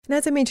And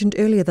as I mentioned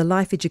earlier, the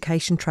Life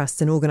Education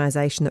Trust, an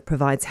organisation that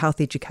provides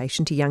health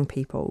education to young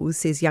people,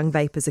 says young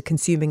vapers are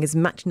consuming as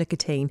much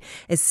nicotine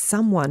as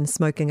someone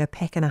smoking a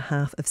pack and a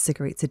half of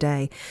cigarettes a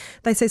day.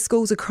 They say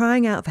schools are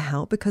crying out for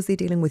help because they're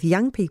dealing with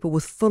young people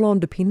with full-on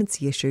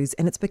dependency issues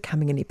and it's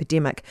becoming an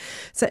epidemic.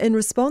 So in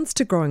response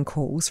to growing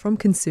calls from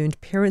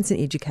concerned parents and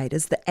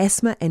educators, the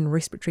Asthma and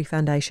Respiratory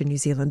Foundation New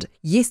Zealand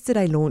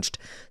yesterday launched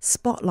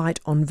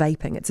Spotlight on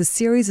Vaping. It's a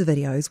series of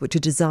videos which are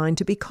designed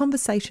to be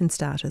conversation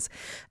starters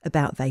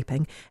about vaping.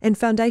 And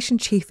Foundation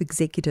Chief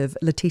Executive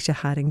Letitia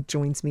Harding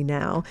joins me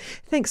now.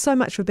 Thanks so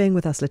much for being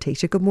with us,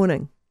 Letitia. Good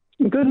morning.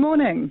 Good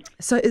morning.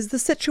 So is the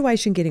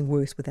situation getting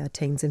worse with our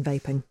teens and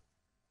vaping?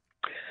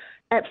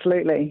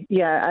 Absolutely,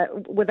 yeah,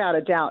 without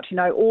a doubt. You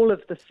know, all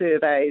of the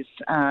surveys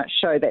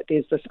show that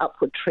there's this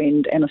upward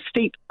trend and a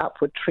steep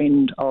upward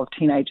trend of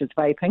teenagers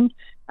vaping,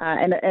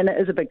 and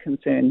it is a big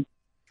concern.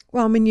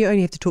 Well, I mean, you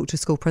only have to talk to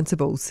school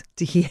principals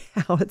to hear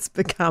how it's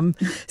become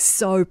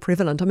so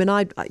prevalent. I mean,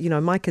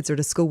 my kids are at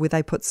a school where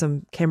they put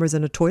some cameras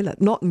in a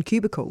toilet, not in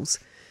cubicles.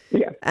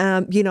 Yeah.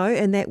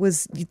 And that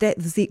was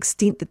the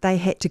extent that they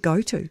had to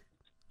go to.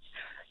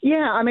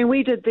 Yeah, I mean,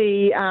 we did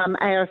the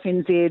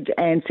ARFNZ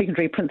and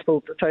Secondary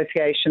Principals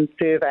Association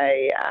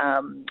survey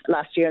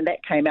last year, and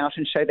that came out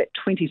and showed that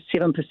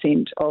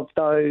 27% of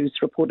those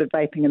reported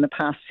vaping in the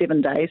past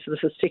 7 days. So this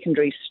is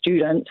secondary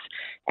students,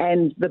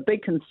 and the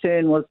big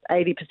concern was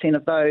 80%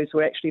 of those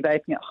were actually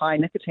vaping at high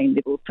nicotine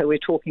levels. So we're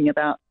talking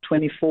about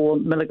 24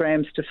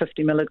 milligrams to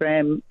 50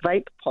 milligram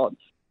vape pods.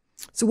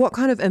 So what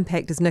kind of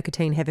impact is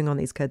nicotine having on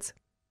these kids,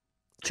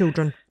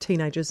 children,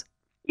 teenagers?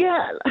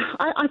 Yeah,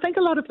 I think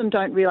a lot of them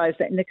don't realise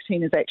that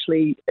nicotine is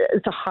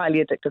it's a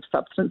highly addictive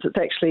substance. It's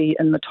actually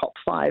in the top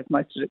 5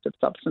 most addictive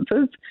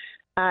substances.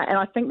 And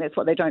I think that's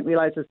what they don't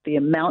realise is the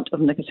amount of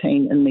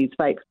nicotine in these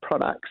vape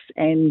products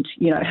and,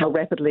 you know, how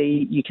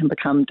rapidly you can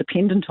become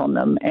dependent on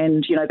them.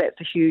 And, you know,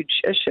 that's a huge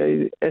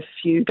issue. If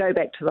you go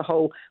back to the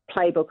whole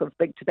playbook of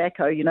big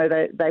tobacco, you know,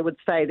 they would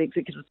say, the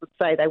executives would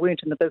say they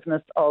weren't in the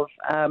business of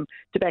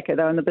tobacco,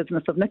 they were in the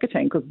business of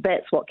nicotine because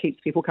that's what keeps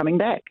people coming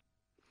back.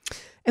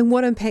 And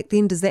what impact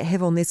then does that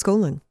have on their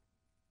schooling?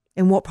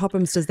 And what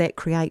problems does that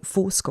create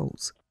for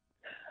schools?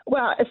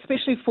 Well,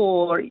 especially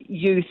for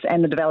youth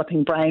and the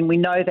developing brain, we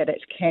know that it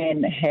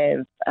can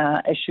have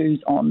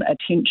issues on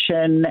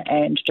attention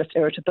and just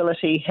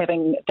irritability,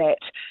 having that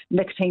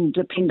nicotine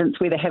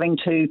dependence where they're having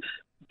to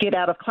get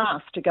out of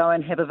class to go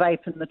and have a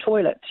vape in the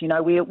toilets. You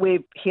know, we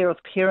hear of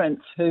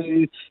parents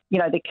who, you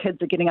know, their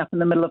kids are getting up in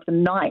the middle of the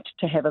night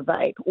to have a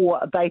vape, or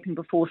vaping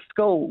before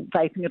school,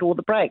 vaping at all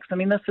the breaks. I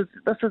mean, this is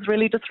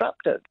really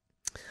disruptive.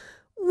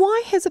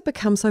 Why has it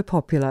become so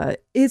popular?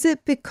 Is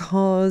it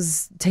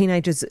because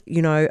teenagers,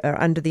 you know, are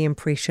under the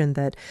impression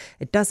that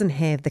it doesn't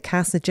have the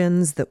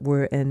carcinogens that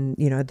were in,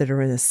 you know, that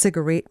are in a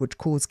cigarette, which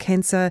cause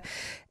cancer?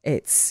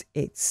 It's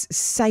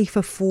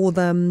safer for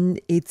them.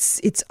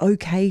 It's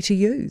okay to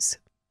use.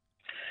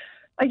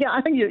 Yeah,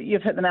 I think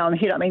you've hit the nail on the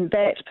head. I mean,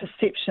 that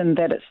perception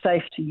that it's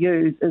safe to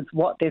use is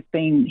what they've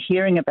been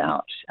hearing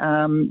about,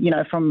 you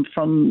know, from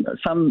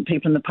some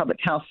people in the public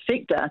health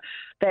sector,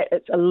 that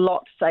it's a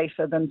lot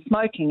safer than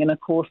smoking. And,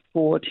 of course,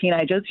 for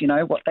teenagers, you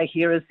know, what they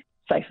hear is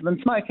safer than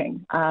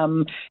smoking.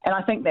 And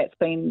I think that's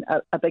been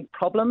a big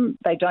problem.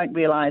 They don't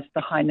realise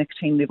the high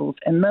nicotine levels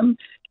in them.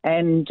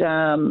 And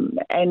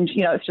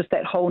you know, it's just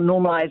that whole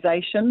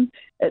normalisation.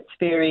 It's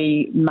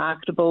very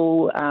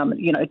marketable.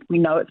 You know, we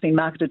know it's been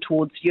marketed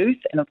towards youth,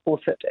 and of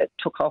course it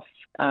took off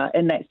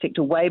in that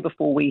sector way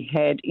before we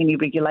had any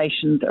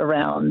regulations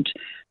around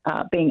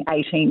being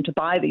 18 to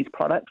buy these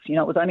products. You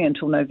know, it was only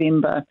until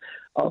November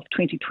of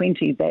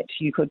 2020 that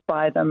you could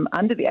buy them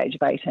under the age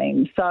of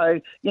 18. So,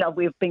 you know,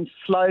 we've been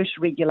slow to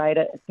regulate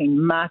it. It's been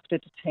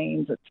marketed to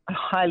teens. It's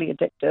highly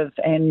addictive,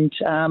 and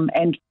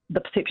the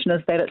perception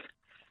is that it's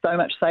so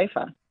much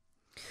safer.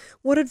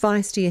 What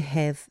advice do you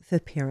have for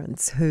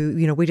parents who,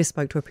 you know, we just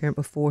spoke to a parent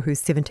before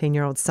whose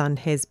 17-year-old son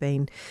has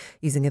been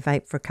using a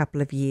vape for a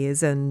couple of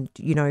years and,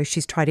 you know,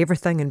 she's tried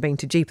everything and been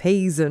to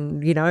GPs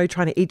and, you know,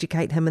 trying to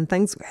educate him and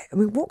things. I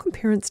mean, what can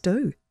parents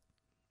do?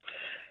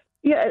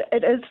 Yeah,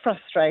 it is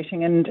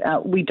frustrating, and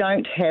we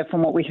don't have,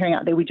 from what we're hearing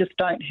out there, we just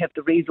don't have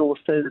the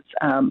resources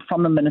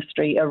from the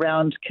ministry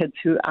around kids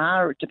who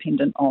are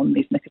dependent on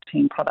these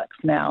nicotine products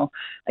now.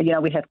 You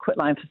know, we have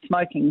Quitline for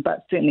smoking,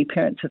 but certainly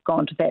parents have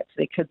gone to that for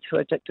their kids who are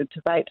addicted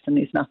to vapes, and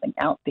there's nothing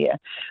out there.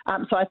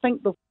 So I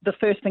think the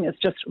first thing is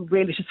just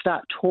really to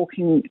start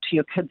talking to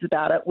your kids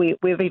about it.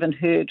 We've even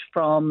heard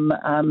from,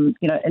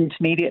 you know,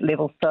 intermediate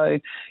level, so,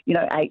 you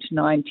know, 8,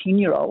 9,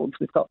 10-year-olds,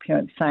 we've got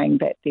parents saying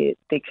that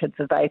their kids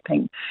are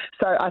vaping.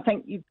 So I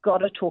think you've got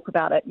to talk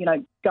about it. You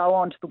know, go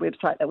onto the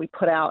website that we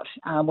put out,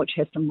 which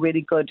has some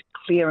really good,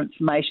 clear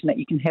information that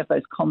you can have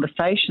those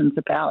conversations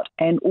about,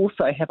 and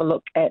also have a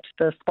look at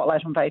the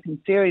Spotlight on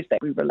Vaping series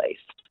that we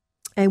released.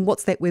 And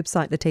what's that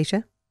website,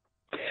 Letitia?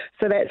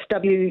 So that's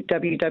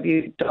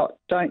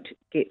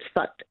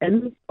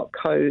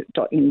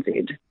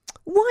www.don'tgetsuckedin.co.nz.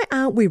 Why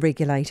aren't we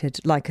regulated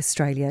like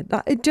Australia?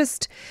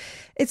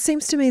 It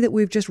seems to me that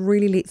we've just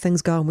really let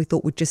things go and we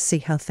thought we'd just see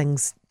how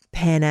things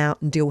pan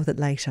out and deal with it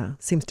later.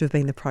 Seems to have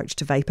been the approach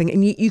to vaping.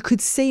 And you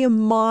could see a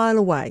mile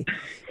away.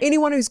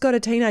 Anyone who's got a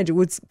teenager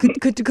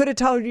could have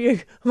told you,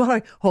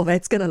 oh,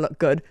 that's going to look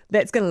good.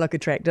 That's going to look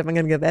attractive. I'm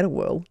going to give that a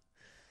whirl.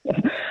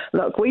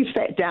 Look, we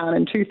sat down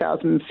in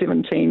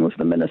 2017 with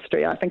the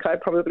ministry. I think I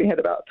probably had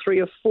about 3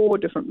 or 4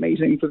 different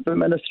meetings with the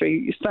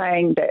ministry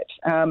saying that,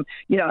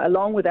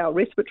 along with our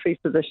respiratory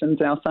physicians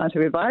and our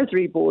scientific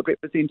advisory board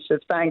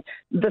representatives saying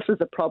this is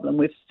a problem.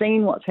 We've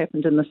seen what's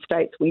happened in the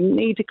States. We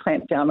need to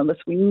clamp down on this.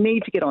 We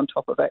need to get on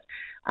top of it.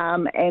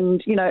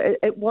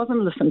 It wasn't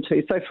listened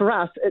to. So for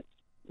us, it's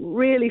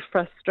really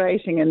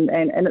frustrating, and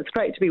it's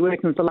great to be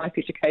working with the Life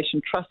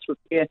Education Trust with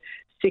their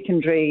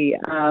secondary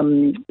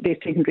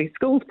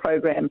schools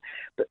program.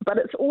 But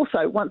it's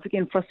also, once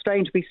again,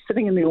 frustrating to be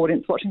sitting in the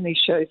audience watching these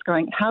shows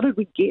going, how did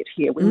we get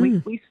here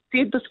when we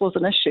said this was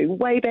an issue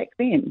way back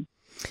then?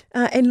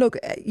 And look,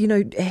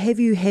 have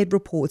you had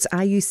reports?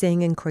 Are you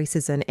seeing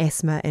increases in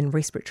asthma and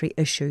respiratory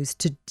issues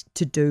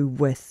to do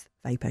with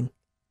vaping?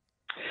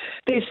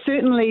 There's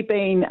certainly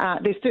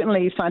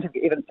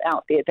scientific evidence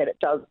out there that it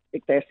does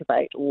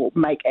exacerbate or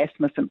make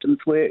asthma symptoms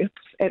worse.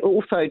 It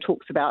also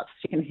talks about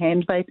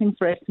second-hand vaping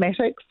for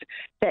asthmatics.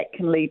 That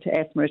can lead to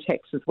asthma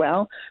attacks as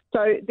well.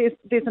 So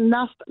there's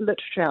enough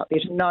literature out there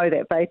to know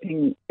that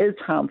vaping is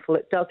harmful.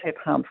 It does have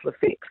harmful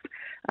effects.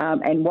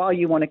 And while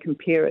you want to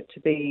compare it to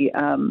be,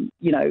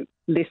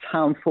 less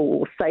harmful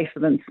or safer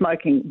than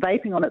smoking,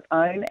 vaping on its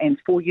own and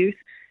for use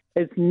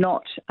is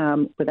not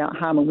without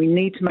harm, and we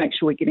need to make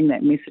sure we're getting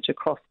that message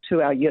across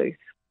to our youth.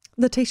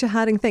 Letitia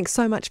Harding, thanks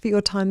so much for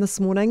your time this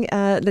morning.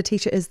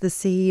 Letitia is the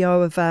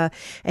CEO of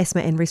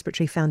Asthma and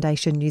Respiratory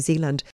Foundation New Zealand.